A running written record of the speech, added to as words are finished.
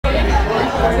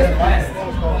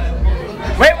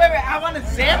Wait, I want to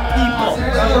zap people.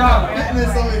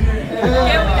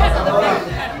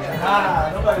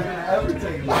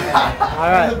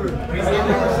 Alright.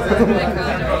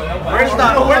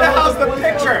 Where the hell's the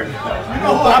picture?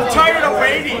 I'm tired of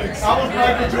waiting.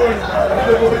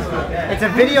 It's a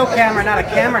video camera, not a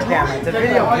camera. It's a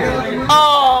video camera.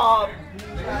 Oh!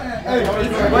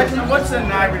 What's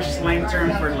an Irish slang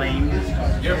term for lame?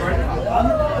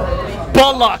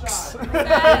 Bullocks!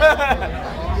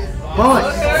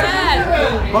 Bullocks.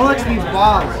 Sad. Bullocks means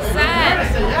balls. Sad.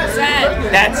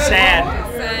 That's sad.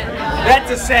 Sad.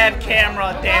 That's a sad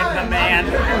camera, Dan the man. I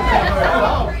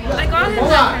got him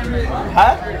that camera.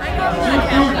 Huh? I got him that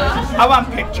camera. I want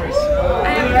pictures.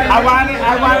 I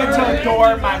wanted to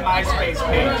adore my MySpace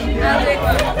page.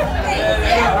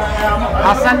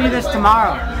 I'll send you this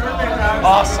tomorrow.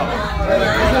 Awesome.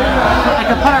 I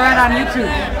can put it right on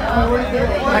YouTube.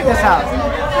 Check this out.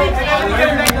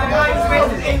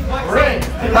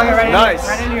 Plug it right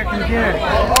into your computer.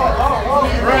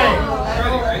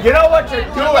 You know what you're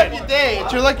doing?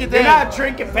 It's your lucky day. You're not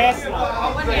drinking fast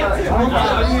enough.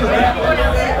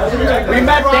 We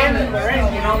met Danny and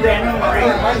Lorraine. You know Danny and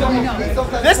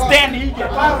Lorraine? This is Danny. Wait, I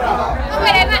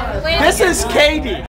met. This is Katie.